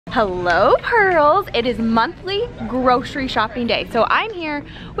Hello Pearls, it is monthly grocery shopping day. So I'm here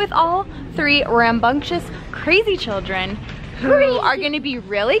with all three rambunctious crazy children who are gonna be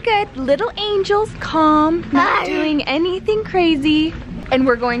really good little angels, calm, not doing anything crazy. And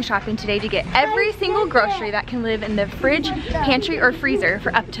we're going shopping today to get every single grocery that can live in the fridge, pantry, or freezer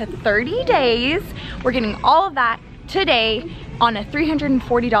for up to 30 days. We're getting all of that today on a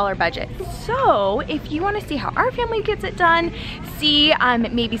 $340 budget. So if you want to see how our family gets it done, see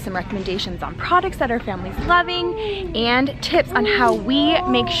maybe some recommendations on products that our family's loving, and tips on how we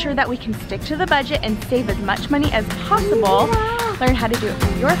make sure that we can stick to the budget and save as much money as possible, learn how to do it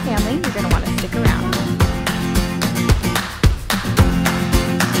for your family, you're going to want to stick around.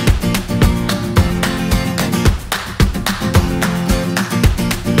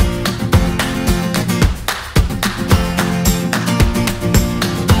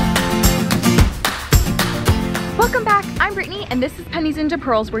 Welcome back, I'm Brittany, and this is Pennies into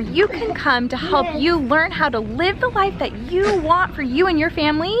Pearls, where you can come to help you learn how to live the life that you want for you and your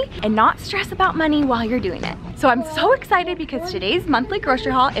family and not stress about money while you're doing it. So I'm so excited because today's monthly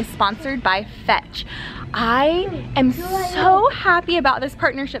grocery haul is sponsored by Fetch. I am so happy about this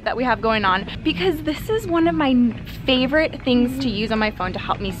partnership that we have going on because this is one of my favorite things to use on my phone to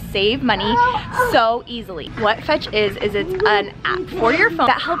help me save money so easily. What Fetch is it's an app for your phone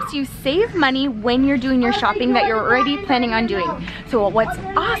that helps you save money when you're doing your shopping that you're already planning on doing. So what's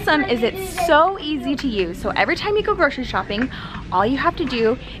awesome is it's so easy to use. So every time you go grocery shopping, all you have to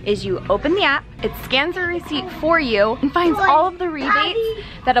do is you open the app, it scans the receipt for you and finds all of the rebates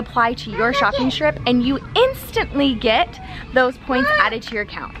that apply to your shopping trip, and you instantly get those points added to your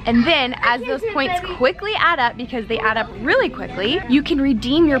account. And then as those points quickly add up, because they add up really quickly, you can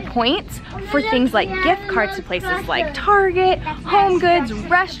redeem your points for things like gift cards to places like Target, Home Goods,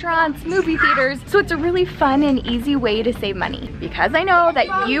 restaurants, movie theaters. So it's a really fun and easy way to save money. Because I know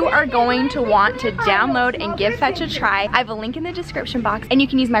that you are going to want to download and give Fetch a try, I have a link in the description box and you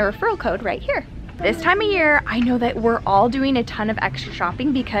can use my referral code right here. This time of year, I know that we're all doing a ton of extra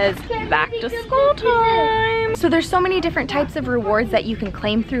shopping because back to school time. So there's so many different types of rewards that you can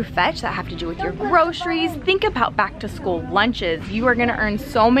claim through Fetch that have to do with your groceries. Think about back to school lunches. You are gonna earn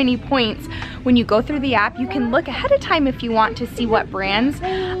so many points when you go through the app. You can look ahead of time if you want to see what brands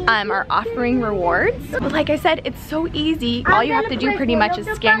are offering rewards. But like I said, it's so easy. All you have to do pretty much is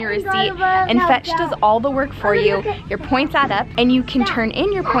scan your receipt and Fetch does all the work for you. Your points add up and you can turn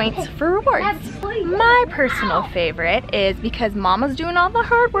in your points for rewards. My personal favorite is because Mama's doing all the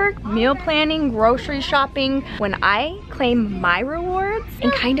hard work, meal planning, grocery shopping. When I claim my rewards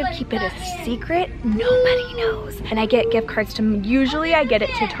and kind of keep it a secret, nobody knows. And I get gift cards to, usually I get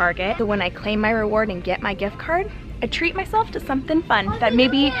it to Target. So when I claim my reward and get my gift card, I treat myself to something fun that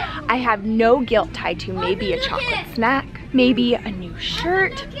maybe I have no guilt tied to. Maybe a chocolate snack, maybe a new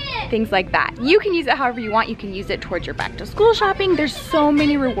shirt, things like that. You can use it however you want. You can use it towards your back to school shopping. There's so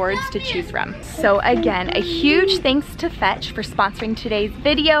many rewards to choose from. So again, a huge thanks to Fetch for sponsoring today's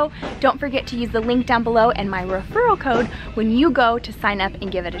video. Don't forget to use the link down below and my referral code when you go to sign up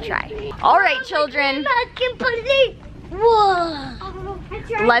and give it a try. All right, children.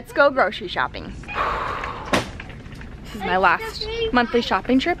 Let's go grocery shopping. This is my last monthly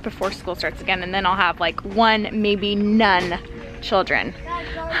shopping trip before school starts again, and then I'll have like one, maybe none children.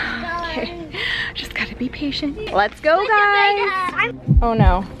 Okay, just gotta be patient. Let's go, guys. Oh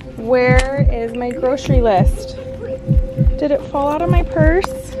no, where is my grocery list? Did it fall out of my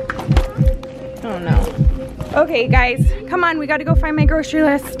purse? Oh no. Okay guys, come on, we gotta go find my grocery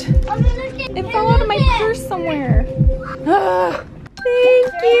list. It fell out of my purse somewhere. Ugh.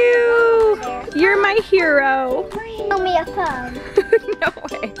 Thank you. You're my hero. Show me a phone. No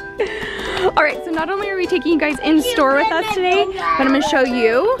way. All right, so not only are we taking you guys in store with us today, but I'm gonna show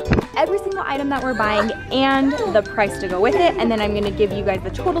you every single item that we're buying and the price to go with it. And then I'm gonna give you guys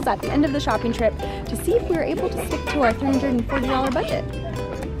the totals at the end of the shopping trip to see if we're able to stick to our $340 budget.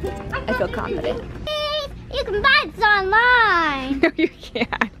 I feel confident. You can buy this online. No, you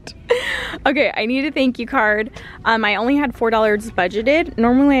can't. Okay, I need a thank you card. I only had $4 budgeted.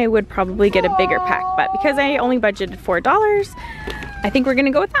 Normally I would probably get a bigger pack, but because I only budgeted $4, I think we're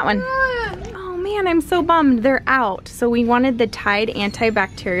gonna go with that one. Oh man, I'm so bummed they're out. So we wanted the Tide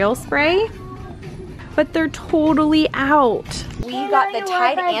antibacterial spray, but they're totally out. We got the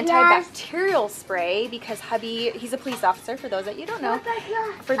Tide antibacterial spray because hubby, he's a police officer, for those that you don't know.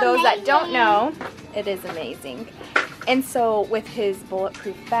 For those that don't know, it is amazing. And so with his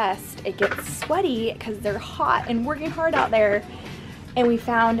bulletproof vest, it gets sweaty because they're hot and working hard out there. And we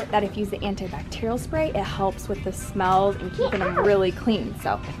found that if you use the antibacterial spray, it helps with the smells and keeping them really clean.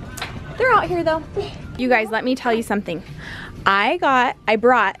 So they're out here though. You guys, let me tell you something. I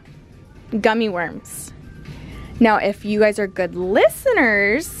brought gummy worms. Now, if you guys are good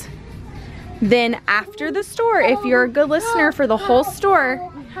listeners, then after the store, if you're a good listener for the whole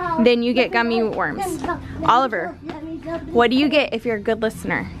store, then you get gummy worms. Oliver, what do you get if you're a good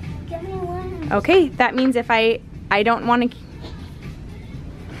listener? Gummy worms. Okay, that means if I don't want to...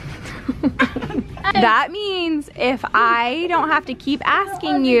 That means if I don't have to keep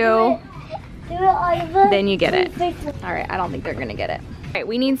asking you, then you get it. All right, I don't think they're gonna get it. All right,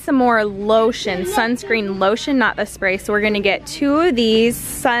 we need some more lotion, sunscreen lotion, not the spray. So we're gonna get 2 of these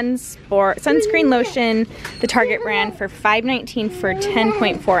sunscreen lotion, the Target brand, for $5.19 for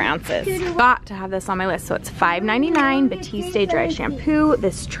 10.4 ounces. Got to have this on my list. So it's $5.99, Batiste Dry Shampoo.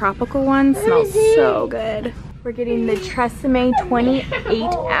 This tropical one smells so good. We're getting the Tresemme 28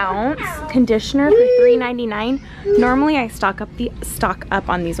 ounce conditioner for $3.99. Normally I stock up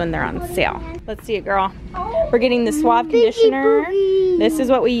on these when they're on sale. Let's see it, girl. We're getting the Suave conditioner. This is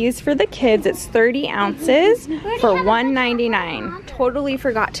what we use for the kids. It's 30 ounces for $1.99. Totally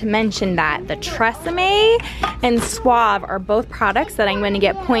forgot to mention that the Tresemme and Suave are both products that I'm going to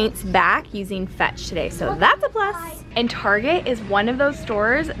get points back using Fetch today. So that's a plus. And Target is one of those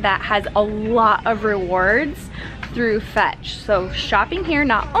stores that has a lot of rewards through Fetch. So shopping here,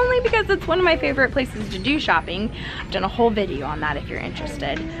 not only because it's one of my favorite places to do shopping, I've done a whole video on that if you're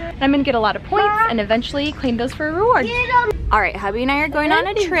interested. And I'm gonna get a lot of points and eventually claim those for a reward. All right, hubby and I are going on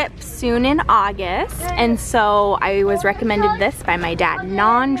a trip soon in August, and so I was recommended this by my dad,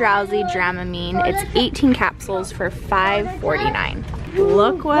 Non-Drowsy Dramamine. It's 18 capsules for $5.49.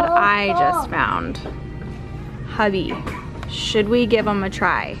 Look what I just found. Hubby, should we give them a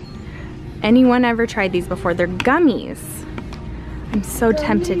try? Anyone ever tried these before? They're gummies. I'm so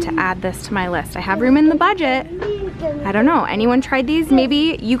tempted to add this to my list. I have room in the budget. I don't know, anyone tried these?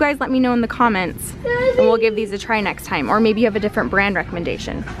 Maybe you guys let me know in the comments and we'll give these a try next time, or maybe you have a different brand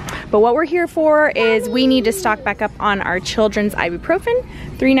recommendation. But what we're here for is we need to stock back up on our children's ibuprofen,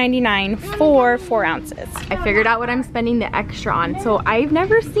 $3.99 for 4 ounces. I figured out what I'm spending the extra on. So I've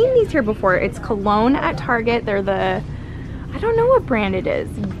never seen these here before. It's cologne at Target. They're the, I don't know what brand it is,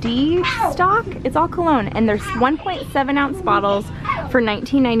 D stock. It's all cologne, and there's 1.7 ounce bottles for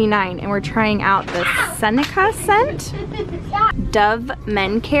 $19.99, and we're trying out the Seneca scent. Dove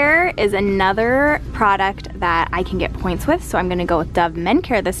Men Care is another product that I can get points with, so I'm gonna go with Dove Men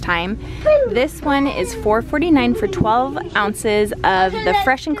Care this time. This one is $4.49 for 12 ounces of the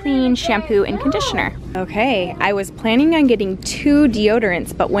Fresh and Clean shampoo and conditioner. Okay, I was planning on getting 2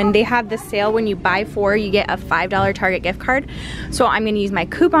 deodorants, but when they have the sale, when you buy 4, you get a $5 Target gift card. So I'm gonna use my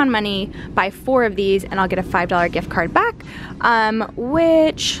coupon money, buy 4 of these, and I'll get a $5 gift card back,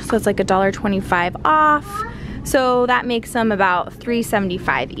 so it's like $1.25 off. So that makes them about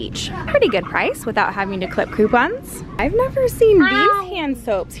 $3.75 each. Pretty good price without having to clip coupons. I've never seen these hand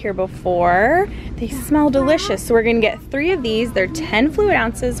soaps here before. They smell delicious. So we're gonna get 3 of these. They're 10 fluid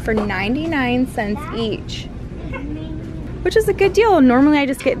ounces for 99 cents each, which is a good deal. Normally I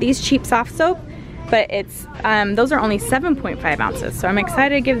just get these cheap soft soap, but it's those are only 7.5 ounces. So I'm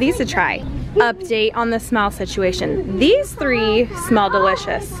excited to give these a try. Update on the smell situation. These 3 smell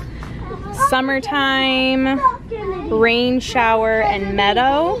delicious. Summertime, rain shower, and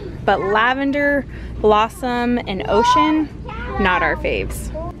meadow, but lavender, blossom, and ocean, not our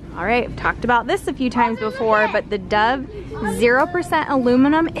faves. All right, I've talked about this a few times before, but the Dove 0%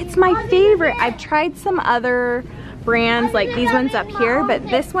 aluminum, it's my favorite. I've tried some other brands like these ones up here, but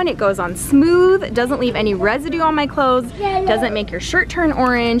this one, it goes on smooth, doesn't leave any residue on my clothes, doesn't make your shirt turn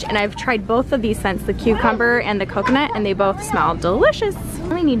orange, and I've tried both of these scents, the cucumber and the coconut, and they both smell delicious.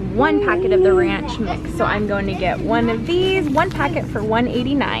 I only need 1 packet of the ranch mix, so I'm going to get 1 of these, 1 packet for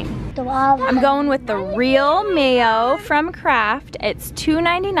 $1.89. I'm going with the Real Mayo from Kraft. It's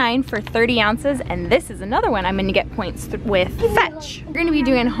 $2.99 for 30 ounces, and this is another one I'm going to get points with Fetch. We're going to be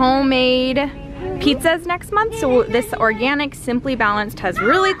doing homemade pizzas next month, so this organic Simply Balanced has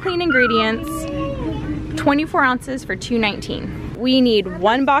really clean ingredients. 24 ounces for $2.19. We need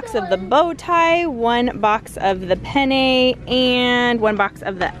 1 box of the bow tie, 1 box of the penne, and 1 box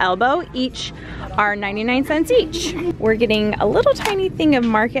of the elbow. Each are 99 cents each. We're getting a little tiny thing of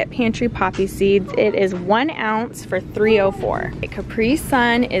Market Pantry poppy seeds. It is 1 ounce for $3.04. Capri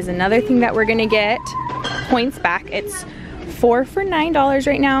Sun is another thing that we're gonna get points back. It's 4 for $9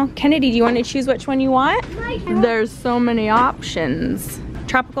 right now. Kennedy, do you want to choose which one you want? There's so many options.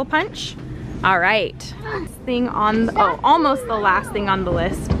 Tropical Punch? All right. Thing on the, almost the last thing on the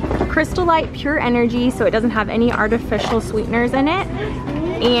list. Crystal Light Pure Energy, so it doesn't have any artificial sweeteners in it.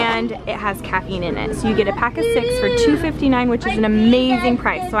 and it has caffeine in it. So you get a pack of 6 for $2.59, which is an amazing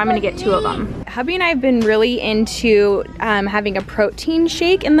price. So I'm gonna get 2 of them. Hubby and I have been really into having a protein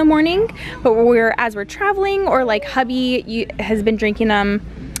shake in the morning, but as we're traveling, or like hubby has been drinking them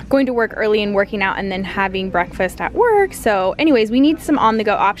going to work early and working out and then having breakfast at work. So anyways, we need some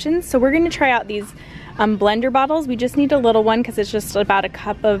on-the-go options. So we're gonna try out these blender bottles. We just need a little one because it's just about a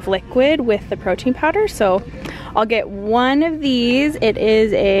cup of liquid with the protein powder. So I'll get one of these. It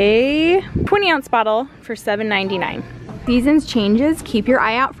is a 20-ounce bottle for $7.99. Seasons changes, keep your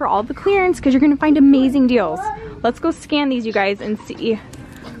eye out for all the clearance because you're gonna find amazing deals. Let's go scan these, you guys, and see.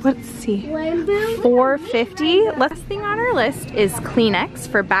 Let's see, $4.50. Last thing on our list is Kleenex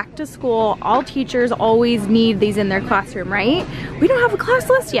for back to school. All teachers always need these in their classroom, right? We don't have a class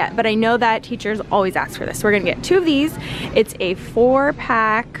list yet, but I know that teachers always ask for this. So we're gonna get 2 of these. It's a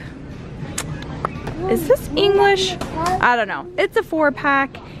 4-pack. Is this English? I don't know. It's a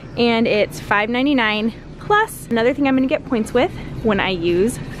 4-pack and it's $5.99 plus another thing I'm gonna get points with when I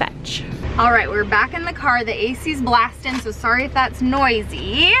use Fetch. All right, we're back in the car. The AC's blasting, so sorry if that's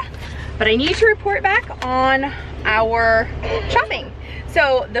noisy, but I need to report back on our shopping.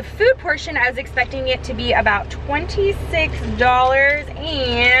 So the food portion, I was expecting it to be about $26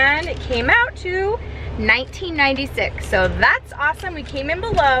 and it came out to $19.96. So that's awesome, we came in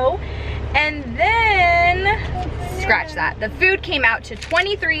below. And then, scratch that, the food came out to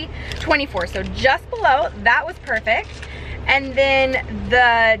 $23.24, so just below, that was perfect. And then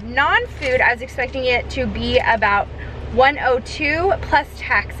the non-food, I was expecting it to be about $102 plus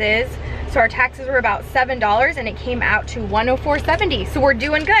taxes. So our taxes were about $7 and it came out to $104.70. So we're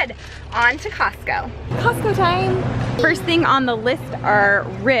doing good. On to Costco. Costco time. First thing on the list are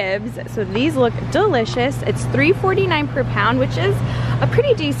ribs. So these look delicious. It's $3.49 per pound, which is a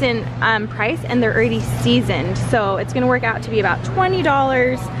pretty decent price, and they're already seasoned. So it's gonna work out to be about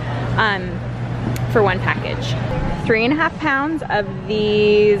 $20 for one package. 3.5 pounds of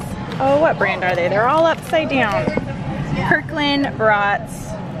these, oh, what brand are they? They're all upside down. Kirkland brats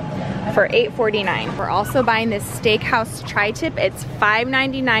for $8.49. We're also buying this steakhouse tri-tip. It's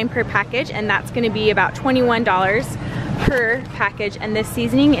 $5.99 per package, and that's gonna be about $21 per package, and this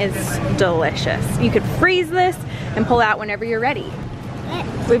seasoning is delicious. You could freeze this and pull out whenever you're ready.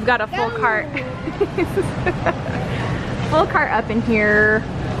 We've got a full cart. Full cart up in here.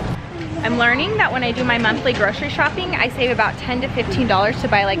 I'm learning that when I do my monthly grocery shopping, I save about $10 to $15 to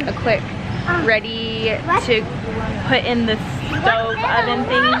buy like a quick, ready to put in the stove oven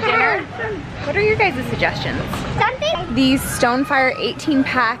thing dinner. What are your guys' suggestions? Something? These Stonefire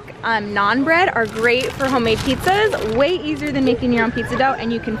 18-pack naan bread are great for homemade pizzas. Way easier than making your own pizza dough,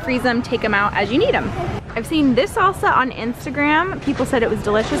 and you can freeze them, take them out as you need them. I've seen this salsa on Instagram. People said it was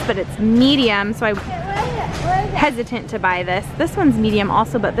delicious, but it's medium, so I'm hesitant to buy this. This one's medium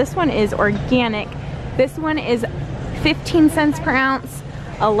also, but this one is organic. This one is 15 cents per ounce,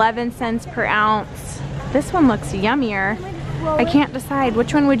 11 cents per ounce. This one looks yummier. I can't decide.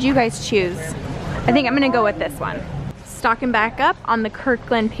 Which one would you guys choose? I think I'm gonna go with this one. Stocking back up on the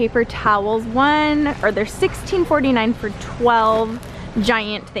Kirkland paper towels they're $16.49 for 12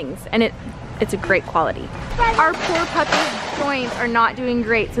 giant things, and it's a great quality. Our poor puppy's joints are not doing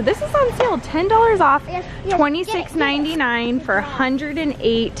great, so this is on sale, $10 off, $26.99 for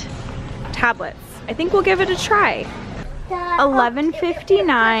 108 tablets. I think we'll give it a try.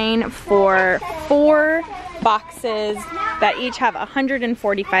 $11.59 for 4 boxes that each have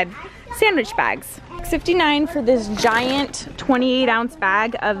 145 sandwich bags. $6.59 for this giant 28-ounce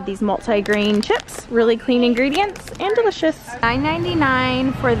bag of these multi-grain chips. Really clean ingredients and delicious.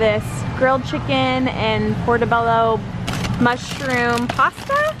 $9.99 for this grilled chicken and portobello mushroom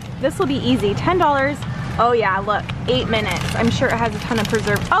pasta. This will be easy, $10. Oh yeah, look, 8 minutes. I'm sure it has a ton of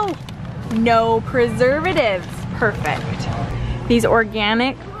oh, no preservatives, perfect. These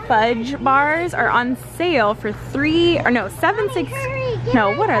organic fudge bars are on sale for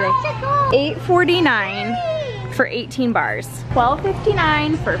 $8.49 for 18 bars.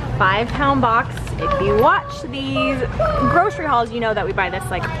 $12.59 for 5-pound box. If you watch these grocery hauls, you know that we buy this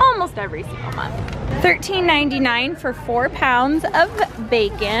like almost every single month. $13.99 for 4 pounds of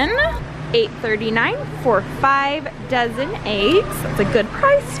bacon. $8.39 for 5 dozen eggs. That's a good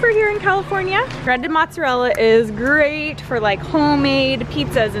price for here in California. Shredded mozzarella is great for like homemade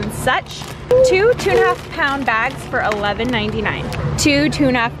pizzas and such. 2 2.5-pound bags for $11.99. 2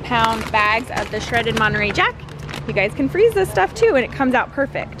 2.5-pound bags of the shredded Monterey Jack. You guys can freeze this stuff too and it comes out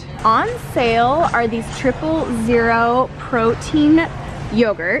perfect. On sale are these 000 protein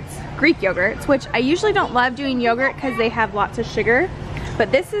yogurts, Greek yogurts, which I usually don't love doing yogurt because they have lots of sugar.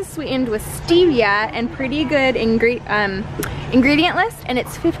 But this is sweetened with stevia and pretty good ingredient list, and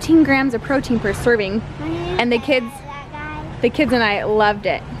it's 15 grams of protein per serving. And the kids and I loved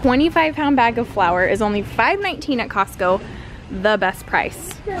it. 25-pound bag of flour is only $5.19 at Costco. The best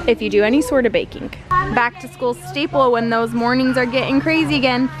price if you do any sort of baking. Back to school staple when those mornings are getting crazy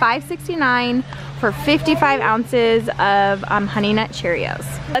again, $5.69 for 55 ounces of Honey Nut Cheerios.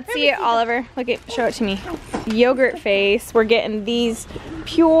 Let's see it, Oliver. Look at, show it to me. Yogurt face. We're getting these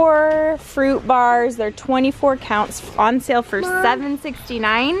pure fruit bars. They're 24 counts on sale for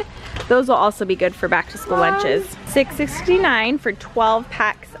 $7.69. Those will also be good for back to school lunches. $6.69 for 12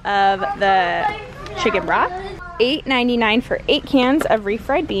 packs of the chicken broth. $8.99 for 8 cans of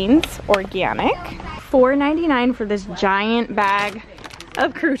refried beans, organic. $4.99 for this giant bag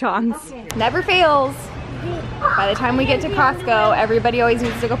of croutons. Never fails. By the time we get to Costco, everybody always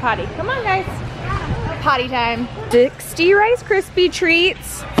needs to go potty. Come on, guys. Potty time. 60 Rice Krispie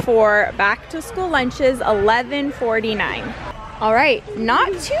treats for back to school lunches, $11.49. All right,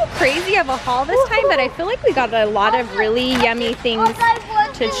 not too crazy of a haul this time, but I feel like we got a lot of really yummy things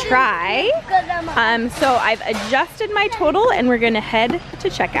to try. So I've adjusted my total and we're gonna head to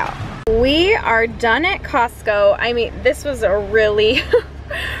checkout. We are done at Costco. I mean, this was a really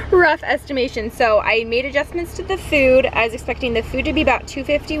rough estimation. So I made adjustments to the food. I was expecting the food to be about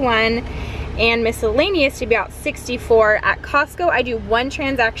 $2.51 and miscellaneous to be about $64. At Costco, I do one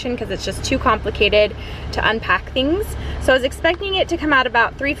transaction because it's just too complicated to unpack things. So I was expecting it to come out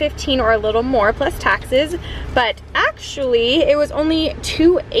about $3.15 or a little more plus taxes, but actually it was only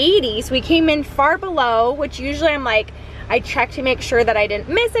 $2.80. So we came in far below, which usually I'm like, I check to make sure that I didn't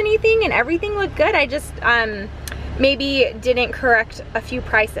miss anything and everything looked good. I just maybe didn't correct a few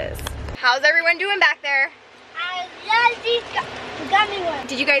prices. How's everyone doing back there? I love these gummy ones.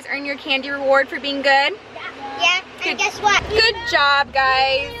 Did you guys earn your candy reward for being good? Yeah, and guess what? Good job,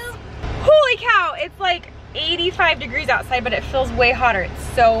 guys. Holy cow, it's like 85 degrees outside, but it feels way hotter.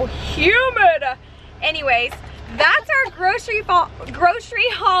 It's so humid. Anyways, that's our grocery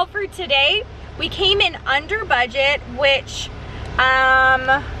haul for today. We came in under budget, which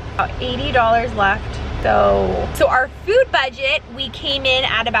about $80 left. So our food budget, we came in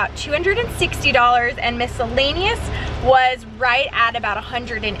at about $260, and miscellaneous was right at about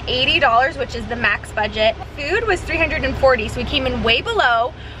 $180, which is the max budget. Food was $340, so we came in way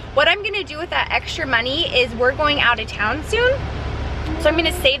below. What I'm gonna do with that extra money is we're going out of town soon. So I'm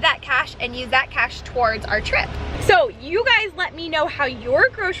gonna save that cash and use that cash towards our trip. So you guys let me know how your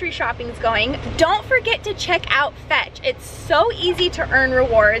grocery shopping's going. Don't forget to check out Fetch. It's so easy to earn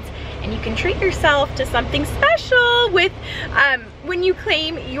rewards, and you can treat yourself to something special with when you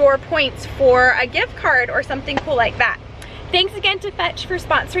claim your points for a gift card or something cool like that. Thanks again to Fetch for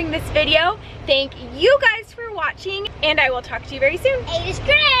sponsoring this video. Thank you guys for watching, and I will talk to you very soon. It was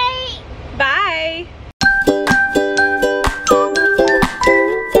great. Bye.